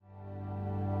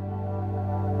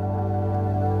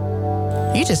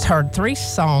You just heard 3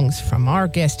 songs from our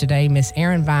guest today, Miss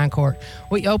Erin Viancourt.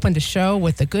 We opened the show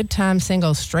with the good time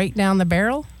single Straight Down the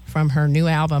Barrel from her new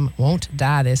album, Won't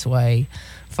Die This Way,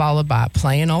 followed by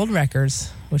Playing Old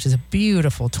Records, which is a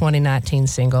beautiful 2019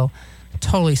 single.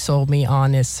 Totally sold me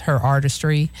on her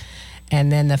artistry.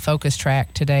 And then the focus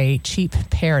track today, Cheap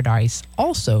Paradise,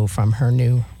 also from her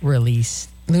newly released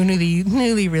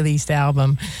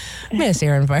album. Miss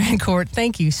Erin Viancourt,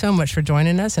 thank you so much for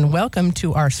joining us, and welcome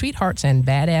to our Sweethearts and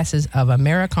Badasses of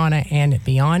Americana and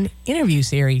Beyond interview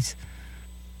series.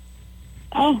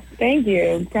 Oh, thank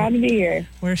you. Proud to be here.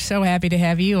 We're so happy to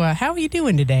have you. How are you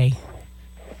doing today?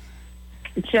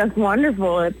 It's just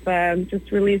wonderful. It's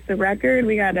just released a record.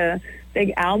 We got a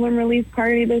big album release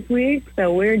party this week,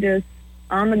 so we're just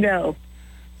on the go.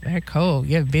 Very cool.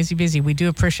 Yeah, busy. We do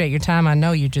appreciate your time. I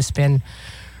know you've just been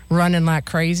running like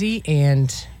crazy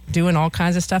and doing all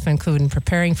kinds of stuff, including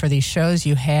preparing for these shows.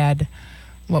 You had,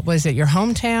 what was it? Your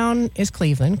hometown is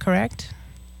Cleveland, correct?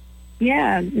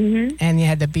 Yeah. Mm-hmm. And you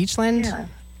had the Beachland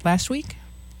last week?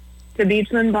 The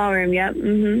Beachland Ballroom, yep.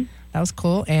 Mm-hmm. That was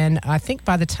cool. And I think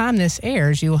by the time this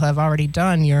airs, you will have already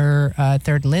done your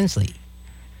Third Lindsley.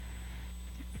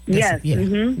 Yes. Yeah,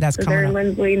 mm-hmm. That's the coming Third up.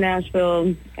 Lindsley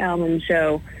Nashville album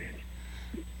show.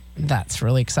 That's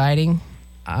really exciting.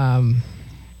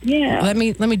 Yeah. Let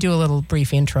me do a little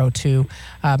brief intro too,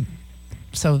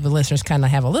 so the listeners kind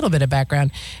of have a little bit of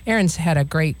background. Erin's had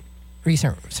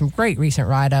some great recent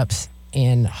write-ups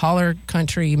in holler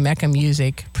country, Mecca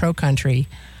music, pro country.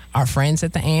 Our friends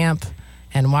at the Amp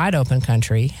and Wide Open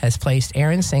Country has placed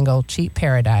Erin's single "Cheap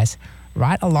Paradise"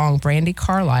 right along Brandi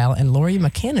Carlile and Lori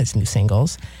McKenna's new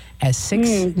singles as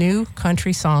 6 new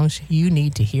country songs you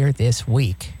need to hear this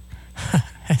week.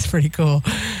 That's pretty cool.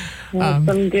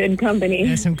 Some good company.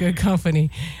 Yeah, some good company.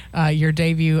 Your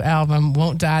debut album,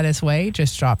 Won't Die This Way,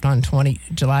 just dropped on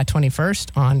July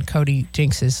 21st on Cody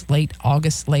Jinks's Late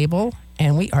August label,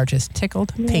 and we are just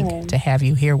tickled pink to have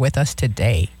you here with us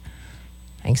today.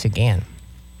 Thanks again.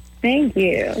 Thank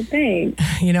you.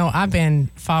 Thanks. You know, I've been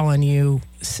following you,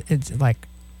 it's like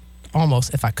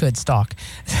almost, if I could, stalk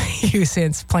you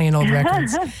since Playing Old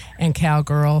Records and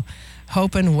Cowgirl.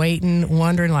 Hoping, waiting,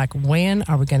 wondering, like, when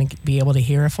are we going to be able to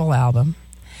hear a full album?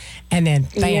 And then,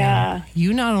 bam,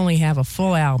 you not only have a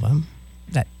full album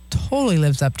that totally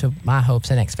lives up to my hopes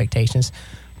and expectations,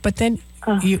 but then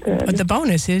the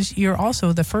bonus is you're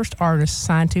also the first artist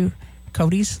signed to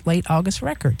Cody's Late August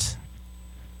Records.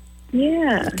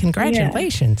 Yeah.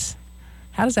 Congratulations.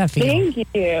 How does that feel? Thank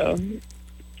you.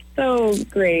 So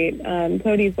great.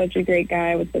 Cody's such a great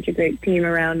guy with such a great team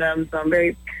around him, so I'm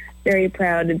very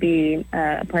proud to be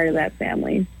a part of that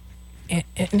family.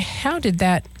 And how did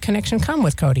that connection come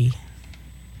with Cody?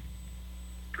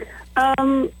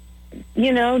 You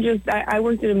know, just I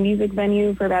worked at a music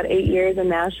venue for about 8 years in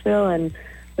Nashville, and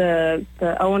the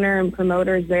owner and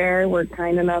promoters there were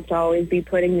kind enough to always be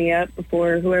putting me up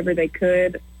before whoever they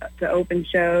could to open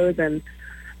shows. And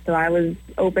so I was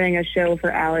opening a show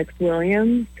for Alex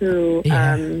Williams, who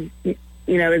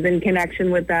you know, is in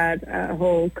connection with that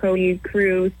whole Cody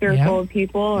crew circle of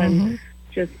people, and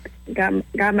just got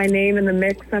my name in the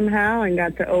mix somehow, and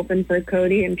got to open for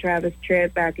Cody and Travis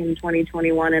Tritt back in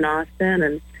 2021 in Austin,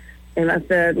 and they must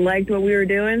have liked what we were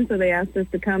doing, so they asked us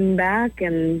to come back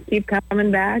and keep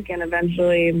coming back, and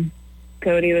eventually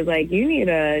Cody was like, "You need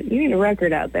a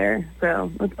record out there,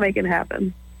 so let's make it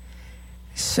happen."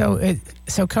 So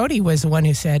Cody was the one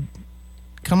who said,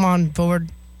 "Come on board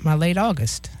my Late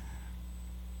August."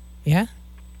 Yeah?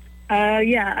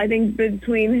 Yeah, I think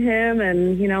between him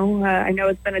and, you know, I know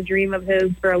it's been a dream of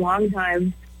his for a long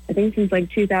time, I think since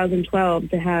like 2012,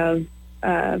 to have,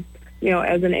 you know,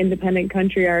 as an independent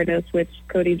country artist, which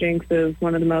Cody Jinks is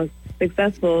one of the most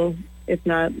successful, if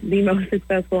not the most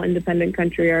successful independent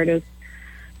country artists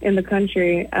in the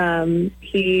country.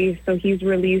 He's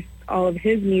released all of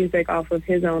his music off of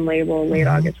his own label, Late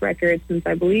August Records, since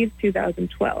I believe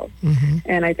 2012.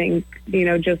 And I think, you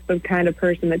know, just the kind of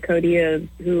person that Cody is,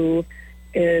 who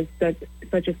is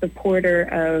such a supporter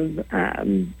of,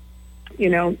 you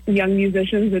know, young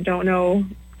musicians that don't know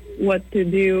what to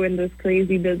do in this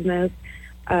crazy business,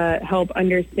 help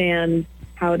understand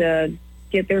how to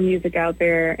get their music out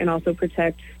there and also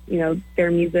protect, you know,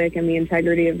 their music and the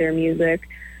integrity of their music.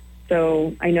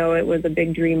 So I know it was a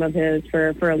big dream of his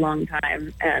for a long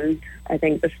time, and I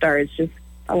think the stars just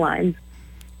aligned.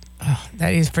 Oh,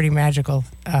 that is pretty magical.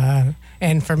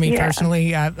 And for me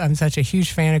personally, I'm such a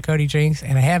huge fan of Cody Jinks,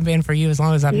 and I have been for you as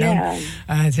long as I've known.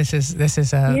 This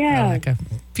is like a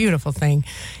beautiful thing.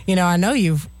 You know, I know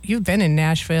you've been in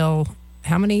Nashville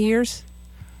how many years?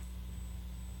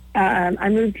 I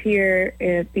moved here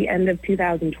at the end of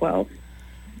 2012.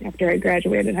 after I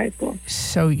graduated high school.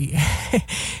 So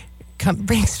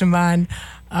brings to mind,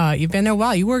 you've been there a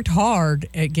while. You worked hard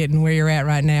at getting where you're at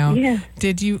right now. Yeah.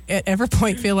 Did you at every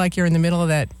point feel like you're in the middle of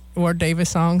that Ward Davis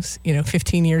songs,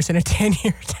 15 years in a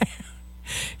 10-year town?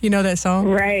 You know that song?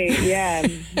 Right, yeah.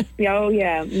 Oh,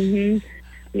 yeah. Mm-hmm.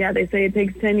 Yeah, they say it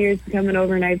takes 10 years to become an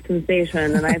overnight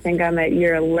sensation, and I think I'm at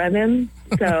year 11,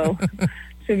 so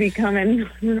should be coming,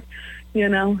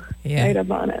 right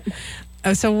up on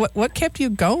it. So what kept you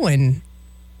going?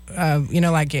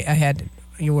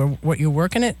 You were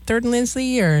working at Third and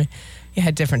Lindsley, or you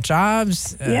had different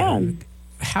jobs? Yeah.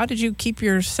 How did you keep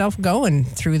yourself going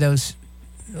through those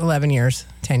 11 years,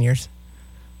 10 years?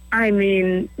 I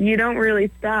mean, you don't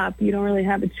really stop. You don't really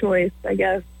have a choice, I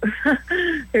guess.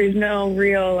 There's no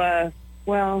real,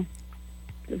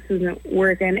 this isn't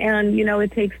working. And,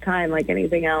 it takes time like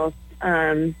anything else.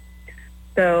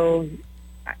 So,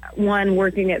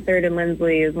 working at Third and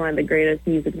Lindsley is one of the greatest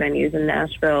music venues in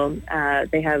Nashville.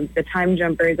 They have the Time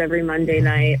Jumpers every Monday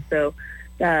night. So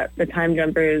the Time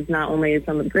Jumpers, not only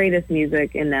some of the greatest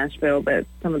music in Nashville, but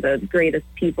some of the greatest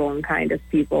people and kindest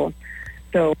people.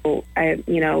 So,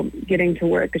 getting to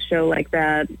work a show like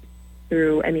that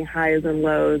through any highs and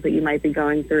lows that you might be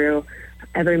going through,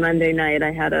 every Monday night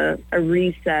I had a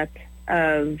reset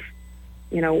of,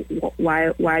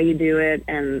 why you do it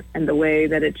and the way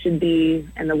that it should be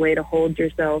and the way to hold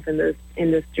yourself in this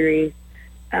industry,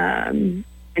 and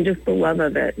just the love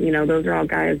of it. Those are all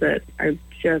guys that are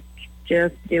just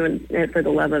doing it for the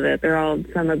love of it. They're all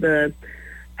some of the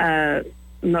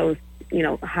most,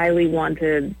 highly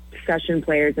wanted session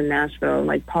players in Nashville,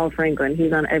 like Paul Franklin.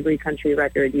 He's on every country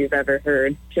record you've ever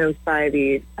heard. Joe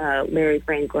Spivey, Larry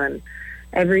Franklin,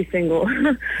 every single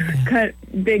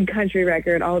big country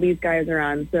record, all these guys are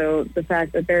on. So the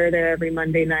fact that they're there every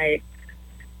Monday night,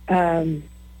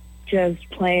 just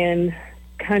playing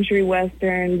country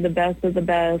western, the best of the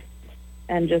best,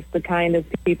 and just the kindest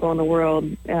people in the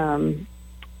world,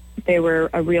 they were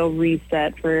a real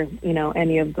reset for,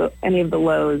 any of the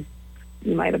lows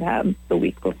you might have had the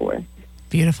week before.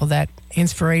 Beautiful. That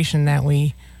inspiration that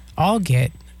we all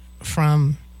get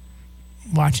from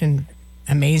watching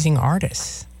amazing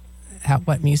artists,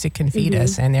 what music can feed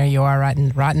us. And there you are right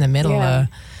in the middle,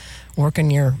 working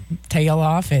your tail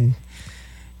off and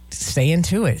sticking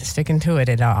to it.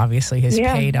 It obviously has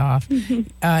paid off.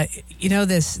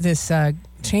 This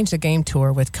Change the Game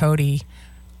tour with Cody,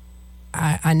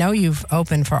 I know you've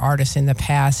opened for artists in the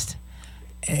past.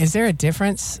 Is there a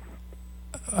difference?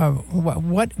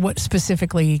 What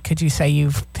specifically could you say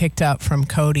you've picked up from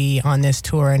Cody on this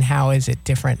tour, and how is it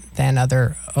different than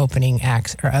other opening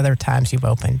acts or other times you've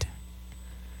opened?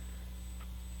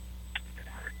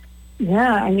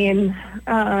 Yeah, I mean,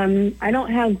 I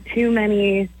don't have too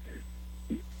many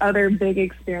other big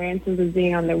experiences of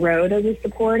being on the road as a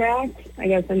support act. I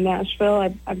guess in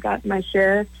Nashville, I've got my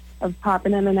share of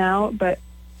popping in and out, but,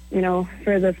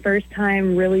 for the first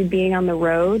time really being on the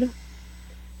road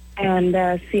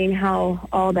and seeing how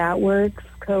all that works,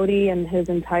 Cody and his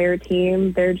entire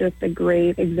team, they're just a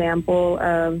great example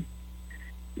of,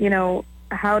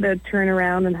 how to turn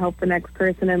around and help the next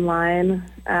person in line.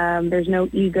 There's no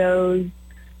egos,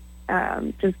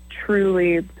 just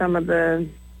truly some of the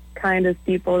kindest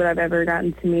people that I've ever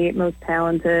gotten to meet, most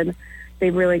talented.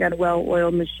 They've really got a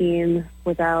well-oiled machine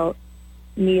without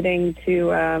needing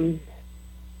to, I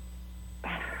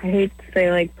hate to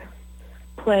say,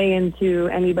 play into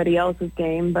anybody else's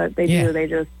game, but they do.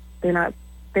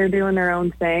 They're doing their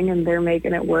own thing, and they're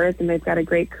making it work, and they've got a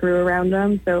great crew around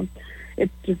them. So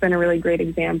it's just been a really great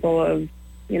example of,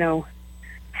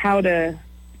 how to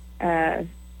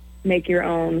make your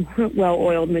own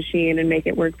well-oiled machine and make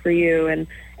it work for you and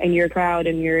your crowd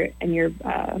and your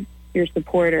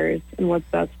supporters, and what's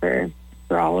best for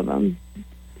all of them.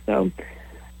 So,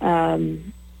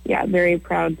 very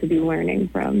proud to be learning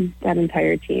from that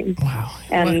entire team. Wow.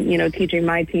 And, teaching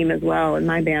my team as well and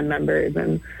my band members,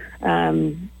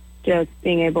 and just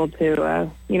being able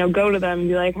to, go to them and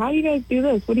be like, how do you guys do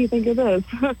this? What do you think of this?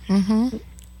 Mm-hmm.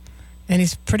 And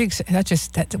he's pretty,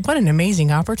 what an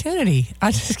amazing opportunity.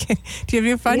 I just can't, do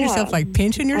you ever find yourself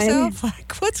pinching yourself?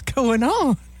 What's going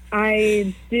on?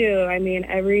 I do. I mean,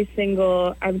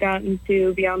 I've gotten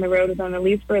to be on the road with them at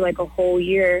least for a whole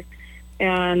year.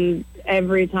 And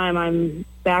every time I'm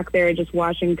back there just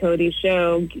watching Cody's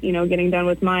show, getting done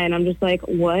with mine, I'm just like,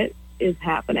 what is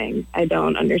happening? I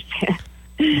don't understand.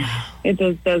 Wow. It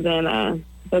just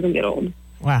doesn't get old.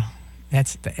 Wow.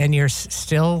 And you're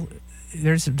still,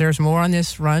 there's more on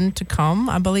this run to come,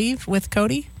 I believe, with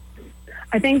Cody?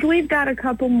 I think we've got a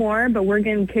couple more, but we're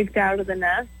getting kicked out of the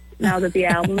nest. now that the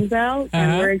album's out,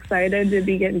 and we're excited to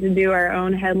be getting to do our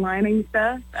own headlining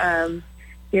stuff,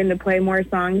 getting to play more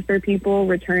songs for people,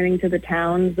 returning to the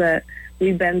towns that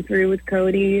we've been through with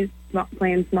Cody,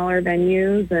 playing smaller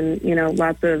venues and,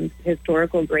 lots of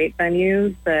historical great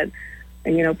venues that,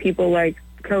 people like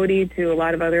Cody to a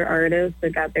lot of other artists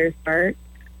that got their start,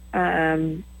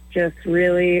 just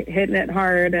really hitting it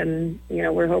hard. And,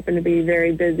 we're hoping to be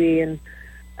very busy. And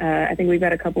I think we've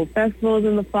got a couple of festivals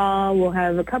in the fall. We'll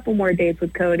have a couple more dates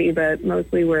with Cody, but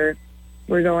mostly we're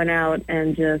going out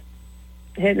and just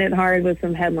hitting it hard with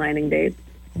some headlining dates.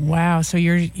 Wow. So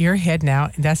you're heading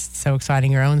out. That's so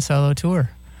exciting. Your own solo tour.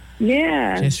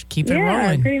 Yeah. Just keep it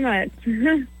rolling. Yeah, pretty much.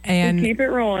 And just keep it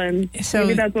rolling. So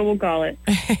maybe that's what we'll call it.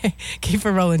 Keep it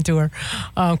rolling tour.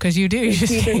 Because you do. You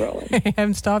just keep it rolling.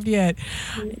 haven't stopped yet.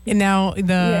 And now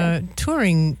the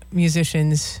touring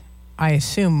musicians, I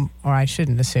assume, or I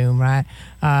shouldn't assume, right,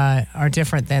 are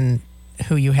different than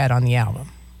who you had on the album.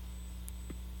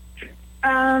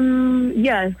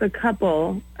 Yes, a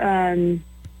couple.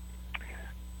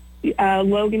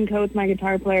 Logan Coates, my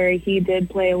guitar player, he did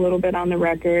play a little bit on the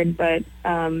record, but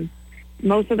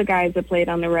most of the guys that played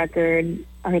on the record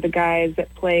are the guys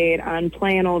that played on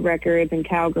Plain Old Records and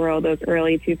Cowgirl, those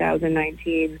early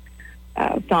 2019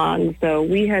 songs. So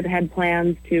we had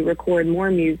plans to record more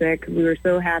music. We were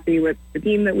so happy with the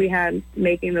team that we had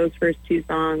making those first two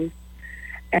songs,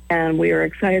 and we were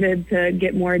excited to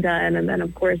get more done. And then,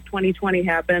 of course, 2020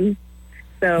 happened.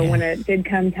 So when it did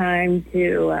come time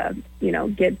to,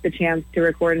 get the chance to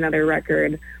record another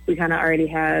record, we kind of already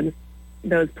had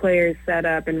those players set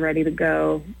up and ready to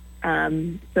go.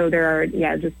 So there are,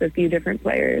 just a few different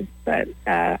players. But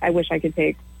I wish I could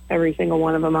take every single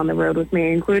one of them on the road with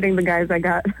me, including the guys I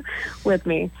got with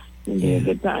me. It'd be a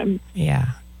good time.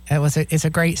 Yeah, it's a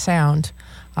great sound.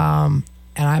 And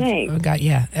I've got,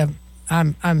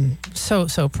 I'm so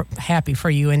happy for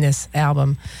you in this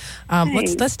album.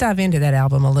 Let's dive into that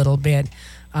album a little bit.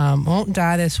 Won't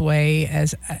Die This Way,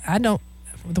 as I don't.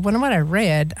 When what I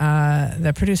read,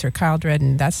 the producer Kyle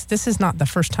Dredden, this is not the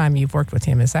first time you've worked with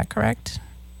him. Is that correct?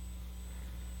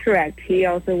 Correct. He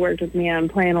also worked with me on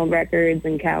Plain Old Records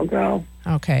and Cowgirl.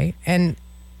 Okay. And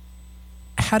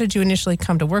how did you initially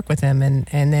come to work with him? And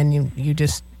then you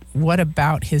just, what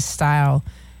about his style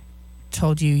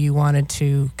told you wanted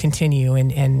to continue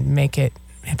and make it,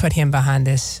 put him behind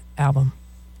this album?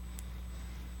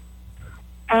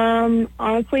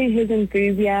 Honestly, his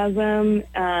enthusiasm,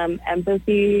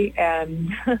 empathy,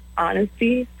 and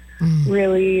honesty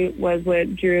really was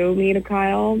what drew me to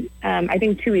Kyle. I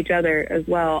think to each other as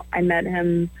well. I met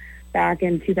him back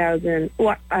in 2000.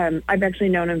 Well, I've actually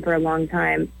known him for a long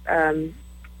time.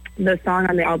 The song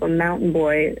on the album, Mountain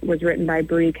Boy, was written by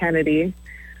Bree Kennedy,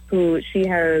 who she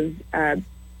has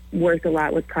worked a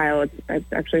lot with Kyle. It's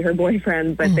actually her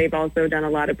boyfriend, but they've also done a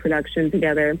lot of production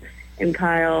together. And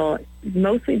Kyle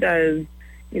mostly does,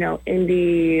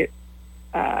 indie,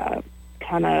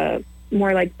 kind of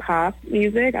more like pop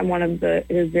music. I'm one of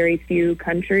his very few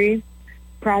country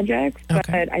projects, but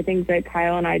I think that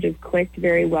Kyle and I just clicked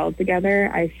very well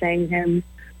together. I sang him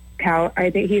I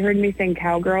think he heard me sing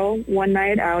Cowgirl one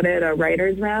night out at a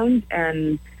writer's round,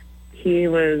 and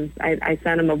I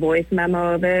sent him a voice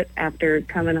memo of it after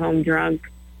coming home drunk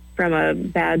from a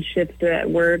bad shift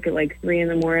at work at like 3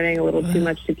 a.m, a little too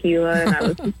much tequila, and I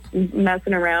was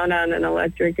messing around on an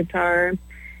electric guitar,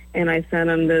 and I sent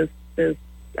him this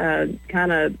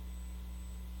kind of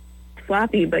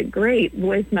sloppy but great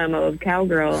voice memo of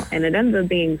Cowgirl, and it ended up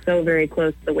being so very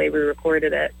close to the way we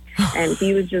recorded it. And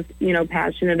he was just,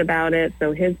 passionate about it,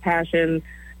 so his passion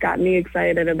got me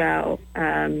excited about,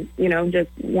 just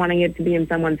wanting it to be in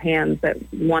someone's hands that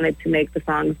wanted to make the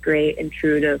songs great and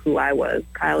true to who I was.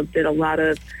 Kyle did a lot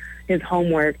of his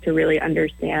homework to really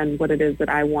understand what it is that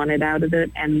I wanted out of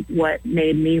it and what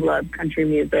made me love country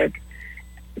music.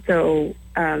 So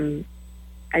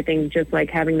I think just like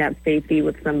having that safety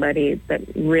with somebody that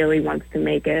really wants to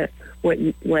make it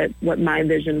what my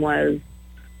vision was,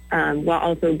 while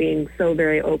also being so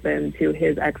very open to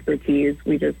his expertise,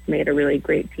 we just made a really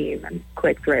great team and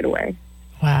clicked right away.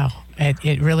 Wow,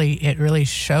 it really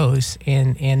shows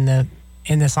in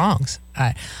the songs.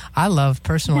 I love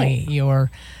personally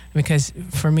because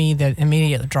for me the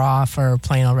immediate draw for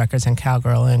Plain Old Records and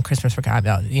Cowgirl and Christmas Forgot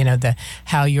About,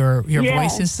 how your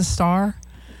voice is the star.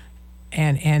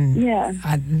 And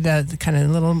the kind of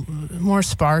little more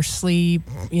sparsely,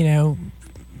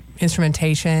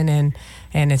 instrumentation, and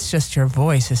it's just your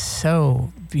voice is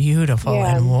so beautiful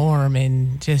and warm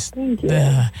and just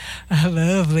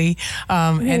lovely.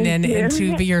 And then and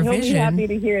to be your He'll vision. Be happy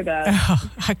to hear that.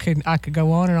 I could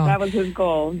go on and on. That was his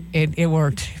goal. It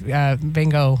worked.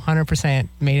 Bingo, 100%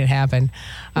 made it happen.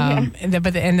 And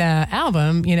the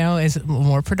album, is a little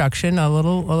more production, a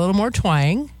little more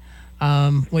twang,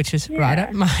 which is right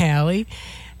up my alley.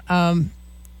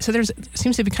 So there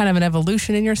seems to be kind of an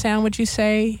evolution in your sound, would you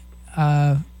say,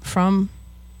 from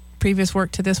previous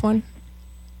work to this one?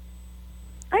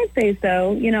 I'd say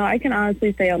so. I can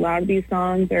honestly say a lot of these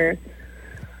songs are,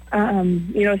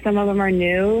 some of them are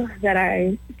new that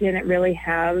I didn't really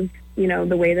have,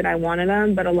 the way that I wanted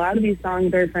them. But a lot of these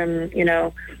songs are from,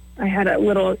 I had a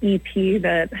little EP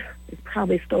that is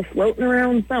probably still floating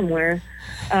around somewhere.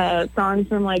 Songs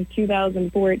from like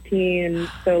 2014.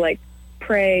 So like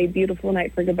Pray, Beautiful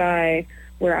Night for Goodbye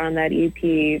were on that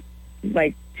EP,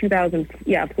 like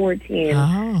 2014,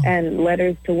 and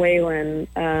Letters to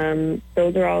Waylon.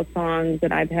 Those are all songs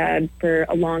that I've had for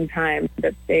a long time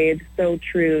that stayed so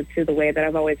true to the way that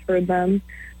I've always heard them.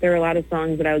 There were a lot of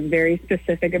songs that I was very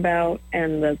specific about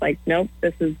and was like, nope,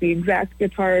 this is the exact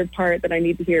guitar part that I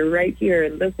need to hear right here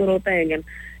in this little thing. And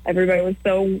everybody was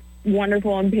so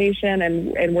wonderful and patient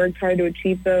and worked hard to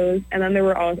achieve those. And then there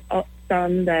were all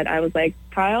some that I was like,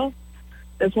 Kyle,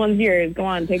 this one's yours. Go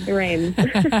on, take the reins.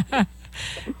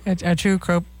 a true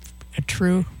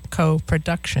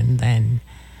co-production then.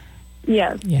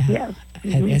 Yes. Yeah. Yes.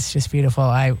 Mm-hmm. It's just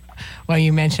beautiful.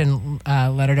 You mentioned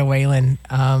Letter to Waylon.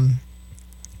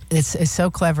 It's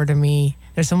so clever to me.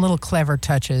 There's some little clever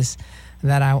touches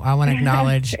that I want to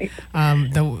acknowledge.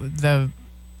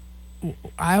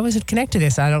 I was connected to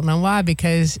this. I don't know why,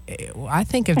 because I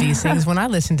think of these things when I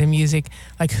listen to music,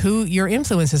 like who your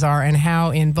influences are and how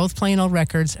in both Plain Old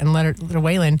Records and Letter to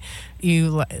Waylon,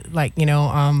 you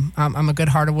I'm a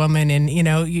good-hearted woman, and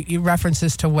you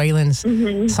references to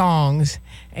Waylon's songs,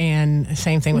 and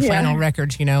same thing with Plain Old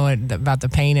Records, about the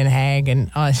pain and hag,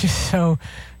 and it's just so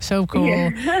cool.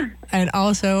 Yeah. And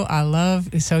also I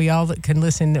love, so y'all that can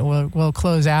listen, we'll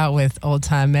close out with Old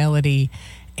Time Melody.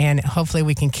 And hopefully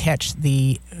we can catch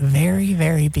the very,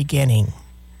 very beginning,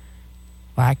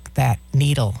 like that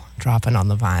needle dropping on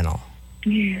the vinyl.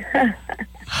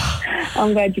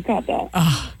 I'm glad you caught that.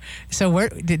 So where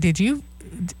did you?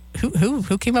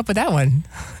 Who came up with that one?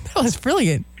 That was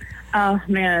brilliant. Oh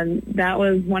man, that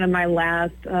was one of my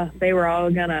last. They were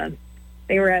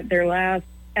at their last.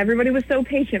 Everybody was so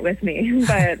patient with me,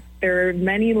 but there were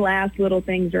many last little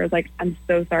things where I was like, I'm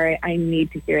so sorry, I need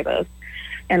to hear this.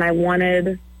 And I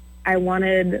wanted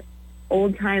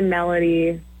Old Time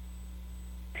Melody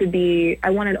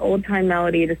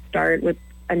to start with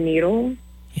a needle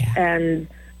and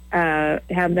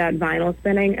have that vinyl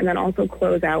spinning, and then also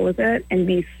close out with it and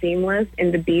be seamless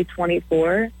into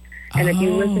B24. And if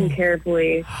you listen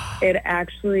carefully, it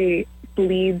actually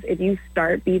bleeds. If you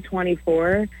start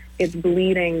B24, it's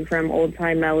bleeding from Old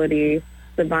Time Melody,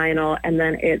 the vinyl, and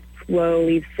then it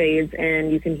slowly fades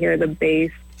in. You can hear the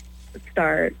bass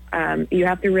start. You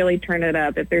have to really turn it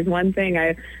up. If there's one thing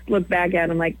I look back at,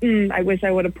 I'm like, I wish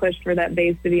I would have pushed for that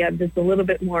bass to be up just a little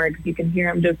bit more, because you can hear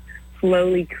them just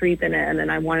slowly creeping in,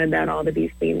 and I wanted that all to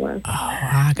be seamless.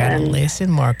 I gotta listen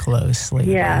more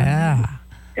closely. Yeah.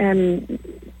 And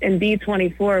in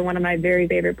B24, one of my very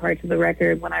favorite parts of the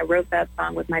record, when I wrote that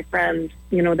song with my friend,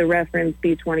 the reference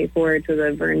B24 to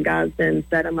the Vern Gosdin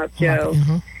Set 'Em Up Joe.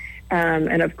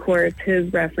 And of course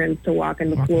his reference to Walking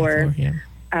the Floor.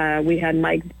 We had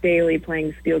Mike Daly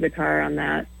playing steel guitar on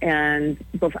that, and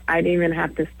I didn't even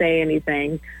have to say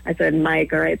anything. I said,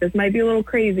 Mike, all right, this might be a little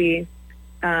crazy,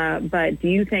 but do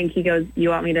you think, he goes, you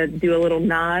want me to do a little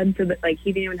nod to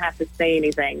he didn't even have to say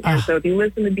anything. And so if you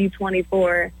listen to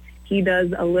B24, he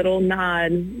does a little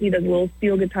nod. He does a little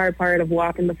steel guitar part of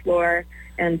Walking the Floor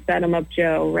and Set 'Em Up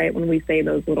Joe right when we say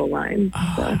those little lines.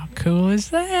 How cool is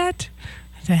that?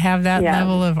 To have that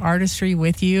level of artistry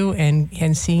with you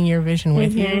and seeing your vision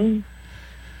with you.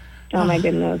 Oh my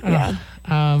goodness,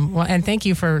 Well, and thank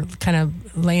you for kind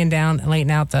of laying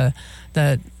out the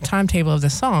timetable of the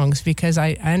songs, because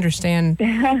I understand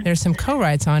there's some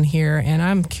co-writes on here, and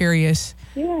I'm curious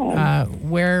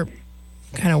where,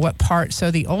 kind of what part.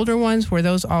 So the older ones, were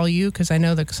those all you? Because I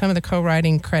know that some of the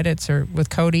co-writing credits are with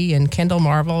Cody and Kendall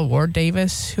Marvel, Ward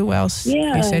Davis. Who else?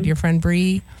 Yeah. You said your friend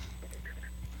Bree.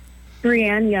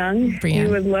 Brianne Young. You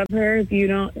would love her. If you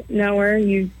don't know her,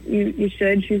 you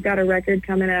should. She's got a record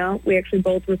coming out. We actually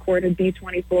both recorded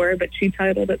B24, but she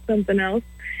titled it something else.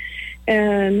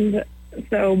 And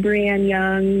so Brianne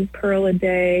Young, Pearl a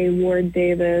Day, Ward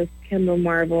Davis, Kendall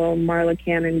Marvel, Marla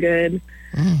Cannon Good.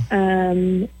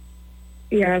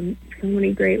 yeah, so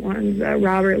many great ones.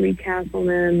 Robert Lee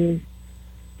Castleman.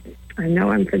 I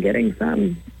know I'm forgetting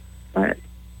some, but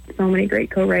so many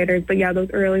great co-writers. But yeah, those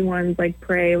early ones like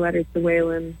Pray, Letters to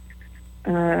Waylon.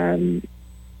 I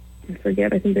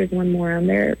forget. I think there's one more on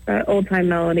there. Old Time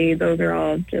Melody. Those are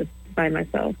all just by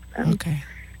myself. Okay.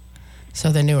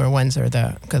 So the newer ones are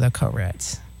the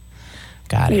co-writes.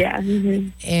 Got it. Yeah. Mm-hmm.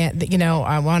 And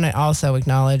I want to also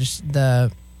acknowledge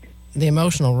the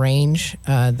emotional range,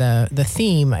 the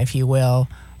theme, if you will,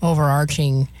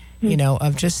 overarching,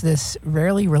 of just this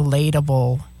really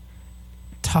relatable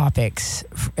topics.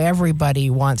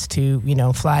 Everybody wants to,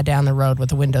 fly down the road with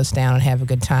the windows down and have a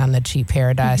good time, the cheap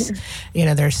paradise.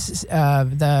 There's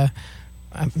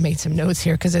I made some notes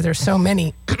here because there's so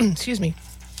many, excuse me,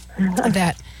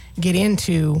 that get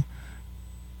into,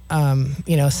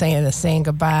 saying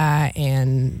goodbye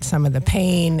and some of the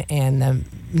pain and the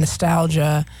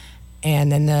nostalgia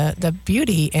and then the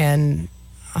beauty and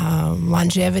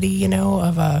longevity,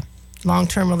 of a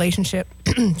long-term relationship.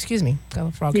 Excuse me, got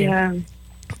a frog here.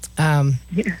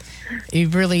 You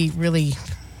really, really,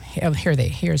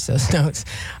 here's those notes.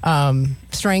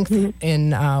 Strength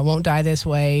in Won't Die This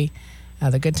Way,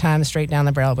 The Good Times, Straight Down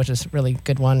the Barrel, which is a really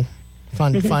good one,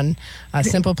 fun.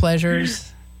 Simple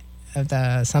Pleasures,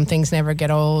 the Some Things Never Get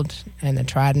Old, and the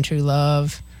Tried and True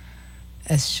Love.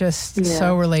 It's just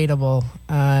so relatable.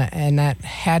 And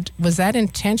was that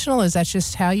intentional? Is that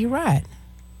just how you write?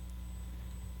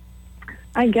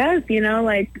 I guess,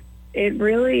 it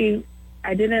really,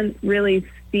 I didn't really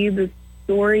see the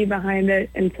story behind it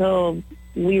until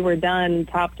we were done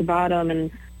top to bottom, and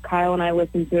Kyle and I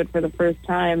listened to it for the first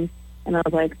time, and I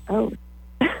was like, oh.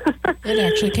 It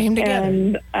actually came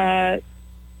together. And,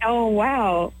 oh,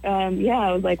 wow.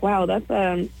 I was like, wow, that's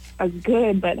a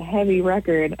good but heavy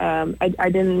record. I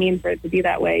didn't mean for it to be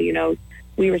that way.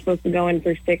 We were supposed to go in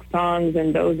for 6 songs,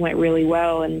 and those went really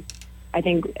well, and I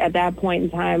think at that point in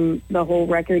time, the whole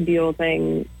record deal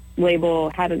label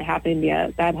hadn't happened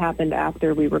yet. That happened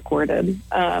after we recorded.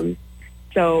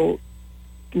 So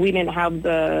we didn't have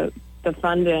the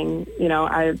funding.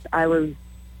 I was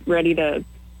ready to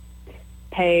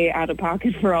pay out of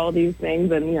pocket for all these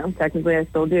things, and, technically I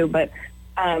still do. But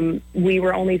we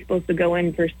were only supposed to go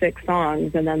in for 6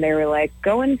 songs, and then they were like,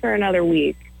 go in for another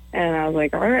week. And I was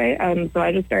like, all right. So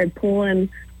I just started pulling,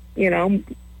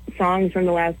 songs from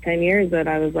the last 10 years that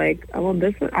I was like, oh,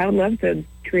 well, I would love to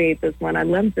create this one. I'd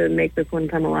love to make this one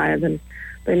come alive. And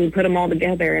then you put them all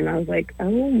together, and I was like,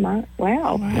 oh,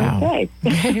 wow. Okay.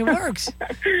 It works.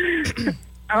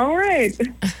 All right.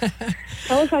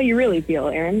 Tell us how you really feel,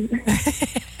 Erin.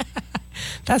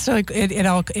 That's really, it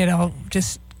all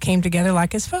just came together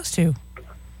like it's supposed to.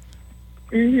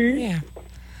 Mm-hmm. Yeah.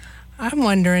 I'm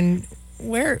wondering,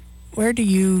 where do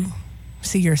you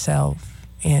see yourself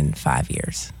in 5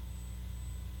 years?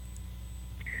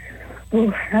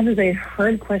 Oh, that is a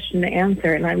hard question to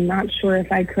answer, and I'm not sure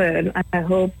if I could. I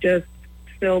hope just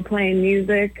still playing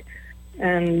music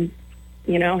and,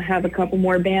 have a couple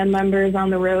more band members on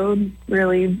the road,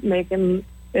 really making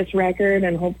this record,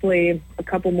 and hopefully a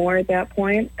couple more at that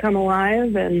point come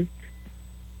alive, and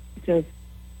just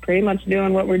pretty much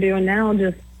doing what we're doing now,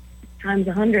 just times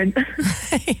 100.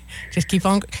 Just keep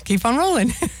on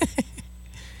rolling.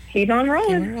 Keep on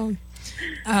rolling.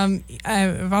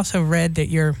 I've also read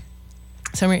that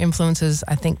some of your influences,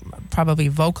 I think, probably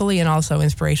vocally and also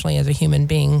inspirationally as a human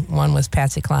being. One was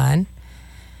Patsy Cline,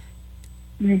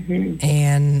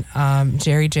 and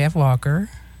Jerry Jeff Walker,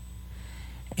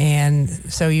 and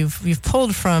so you've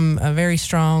pulled from a very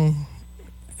strong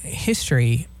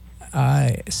history.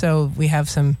 So we have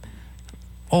some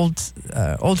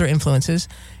older influences.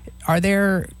 Are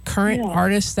there current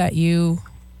artists that you,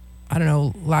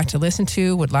 like to listen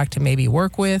to, would like to maybe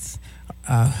work with?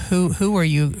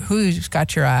 Who's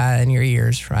got your eye and your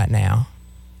ears right now?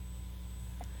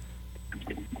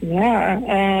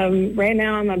 Yeah, right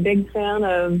now I'm a big fan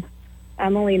of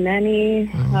Emily Nenny,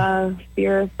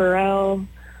 Sierra Farrell,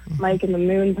 Mike and the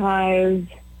Moon Pies.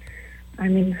 I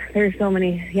mean, there's so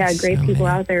many, great people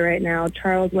out there right now.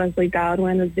 Charles Wesley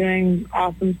Godwin is doing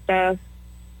awesome stuff.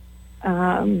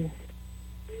 So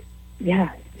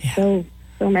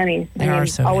many.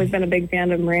 Always been a big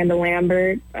fan of Miranda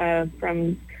Lambert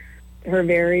from her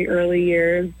very early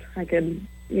years. I could,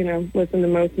 listen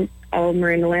to all of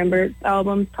Miranda Lambert's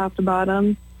albums, top to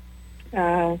bottom.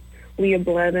 Leah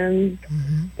Blevins.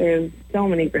 There's so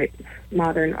many great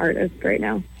modern artists right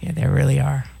now. Yeah, there really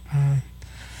are.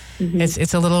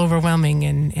 It's a little overwhelming,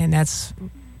 and that's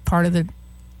part of the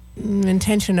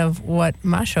intention of what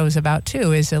my show is about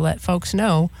too, is to let folks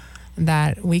know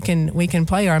that we can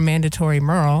play our mandatory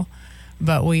Merle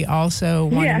but we also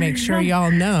want to make sure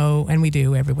y'all know, and we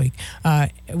do every week,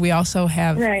 we also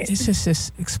have, it's just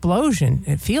this explosion,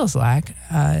 it feels like,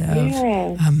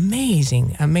 of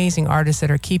amazing artists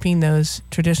that are keeping those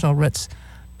traditional roots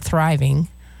thriving,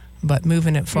 but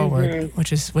moving it forward,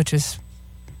 which is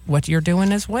what you're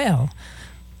doing as well.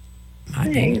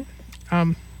 I think.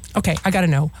 Okay, I got to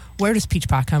know, where does peach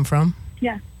pie come from?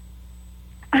 Yeah.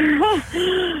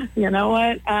 You know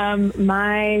what? When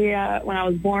I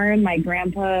was born, my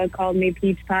grandpa called me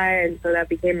Peach Pie, and so that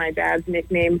became my dad's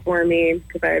nickname for me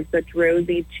because I have such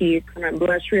rosy cheeks and I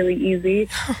blush really easy.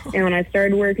 And when I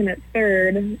started working at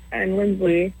Third in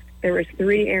Lindsley, there was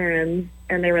 3 Erins,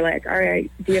 and they were like, "All right,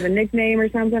 do you have a nickname or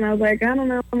something?" I was like, "I don't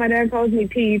know. My dad calls me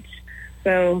Peach."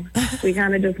 So we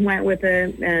kind of just went with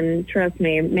it, and trust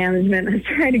me, management has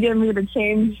tried to get me to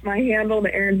change my handle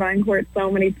to Erin Viancourt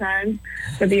so many times.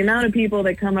 But the amount of people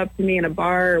that come up to me in a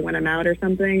bar or when I'm out or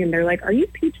something, and they're like, "Are you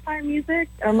Peach Pie Music?"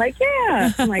 I'm like,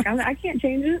 "Yeah." I'm like, I can't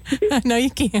change it. No, you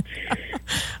can't.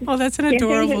 Well, that's an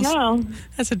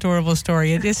adorable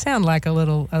story. It just sounds like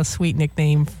a sweet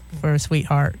nickname for a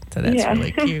sweetheart. So that's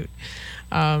really cute.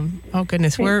 Oh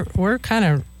goodness, we're kind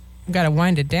of got to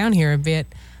wind it down here a bit.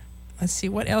 Let's see,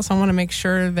 what else I want to make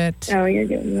sure that... Oh, you're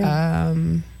good. Yeah.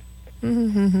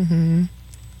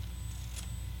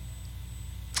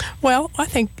 Well, I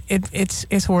think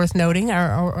it's worth noting,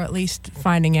 or at least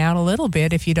finding out a little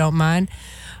bit, if you don't mind.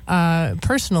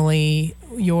 Personally,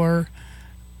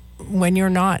 when you're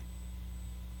not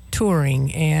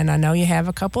touring, and I know you have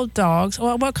a couple of dogs.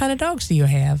 Well, what kind of dogs do you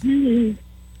have?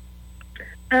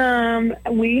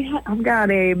 I've got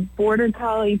a Border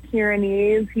Collie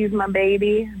Pyrenees. He's my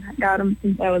baby. I got him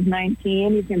since I was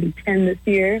 19. He's going to be 10 this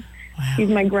year. Wow. He's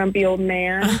my grumpy old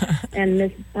man. And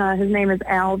his name is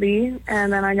Albie.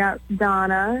 And then I got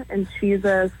Donna, and she's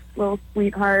a little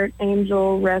sweetheart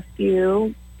angel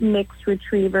rescue mixed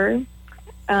retriever.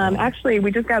 Actually,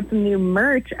 we just got some new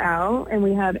merch out, and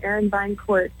we have Erin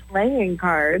Viancourt playing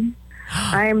cards.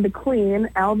 I am the queen,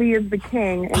 Albie is the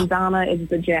king, and Donna is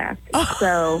the jack.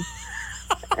 So,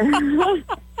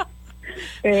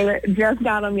 they just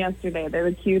got them yesterday. They're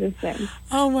the cutest thing.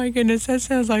 Oh my goodness, that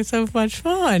sounds like so much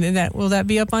fun. And will that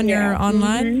be up on your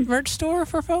online merch store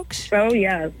for folks? Oh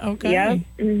yes. Okay. Yep.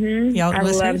 Mm-hmm. I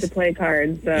love to play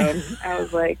cards, so I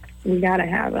was like, we gotta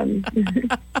have them.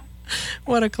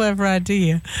 What a clever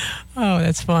idea. Oh,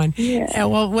 that's fun. Yeah.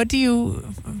 Well, what do you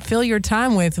fill your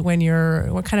time with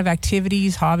what kind of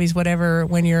activities, hobbies, whatever,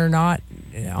 when you're not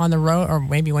on the road, or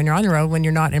maybe when you're on the road, when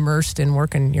you're not immersed in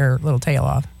working your little tail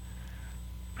off?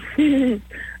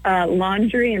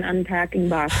 Laundry and unpacking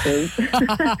boxes.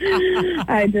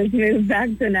 I just moved back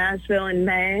to Nashville in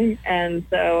May, and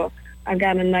so I've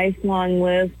got a nice long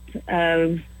list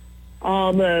of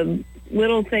all the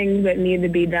little things that need to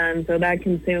be done, so that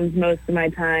consumes most of my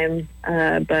time.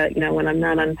 But, when I'm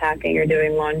not unpacking or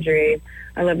doing laundry,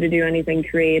 I love to do anything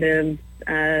creative,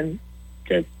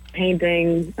 just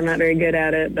painting. I'm not very good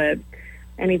at it, but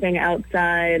anything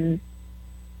outside,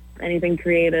 anything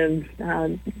creative,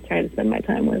 try to spend my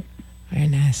time with. Very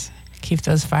nice. Keep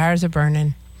those fires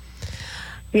a-burning.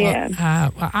 Yeah.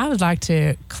 Well, I would like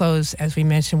to close, as we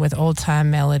mentioned, with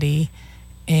old-time melody,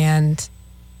 and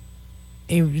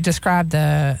you described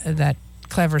that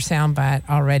clever soundbite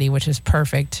already, which is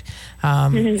perfect,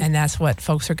 and that's what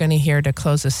folks are going to hear to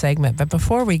close the segment. But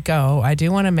before we go, I do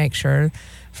want to make sure,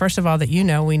 first of all, that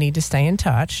we need to stay in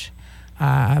touch.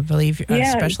 I believe,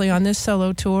 especially on this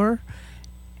solo tour,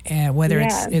 whether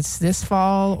it's this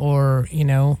fall or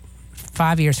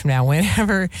 5 years from now,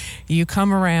 whenever you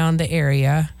come around the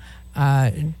area.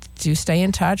 Do stay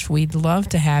in touch. We'd love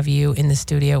to have you in the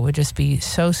studio. It would just be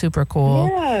so super cool.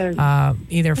 Yeah.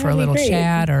 Either for a little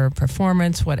chat or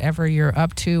performance, whatever you're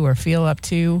up to or feel up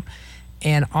to.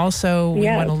 And also, we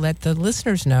want to let the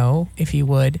listeners know, if you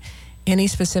would, any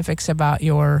specifics about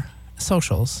your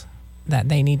socials that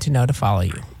they need to know to follow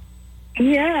you.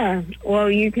 Yeah. Well,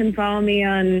 you can follow me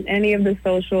on any of the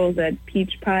socials at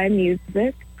Peach Pie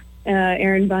Music.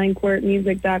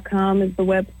 ErinViancourtmusic.com is the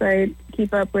website.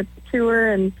 Keep up with the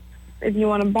tour, and if you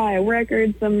want to buy a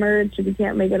record, some merch, if you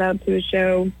can't make it out to a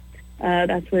show,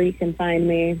 that's where you can find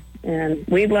me. And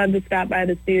we'd love to stop by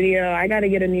the studio. I got to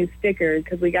get a new sticker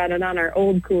because we got it on our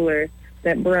old cooler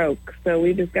that broke. So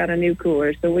we just got a new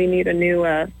cooler. So we need a new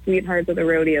Sweethearts of the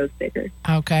Rodeo sticker.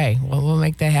 Okay. Well, we'll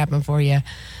make that happen for you.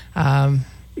 And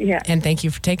thank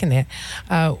you for taking that.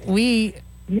 I'm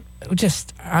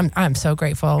so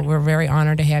grateful. We're very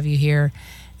honored to have you here,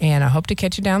 and I hope to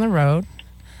catch you down the road.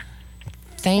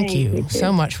 Thank you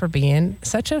so much for being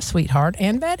such a sweetheart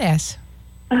and badass.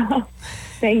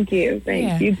 Thank you.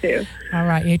 Thanks. You too. All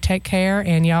right. You take care.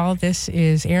 And y'all, this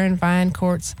is Erin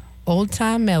Viancourt's Old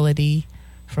Time Melody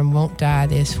from Won't Die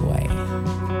This Way.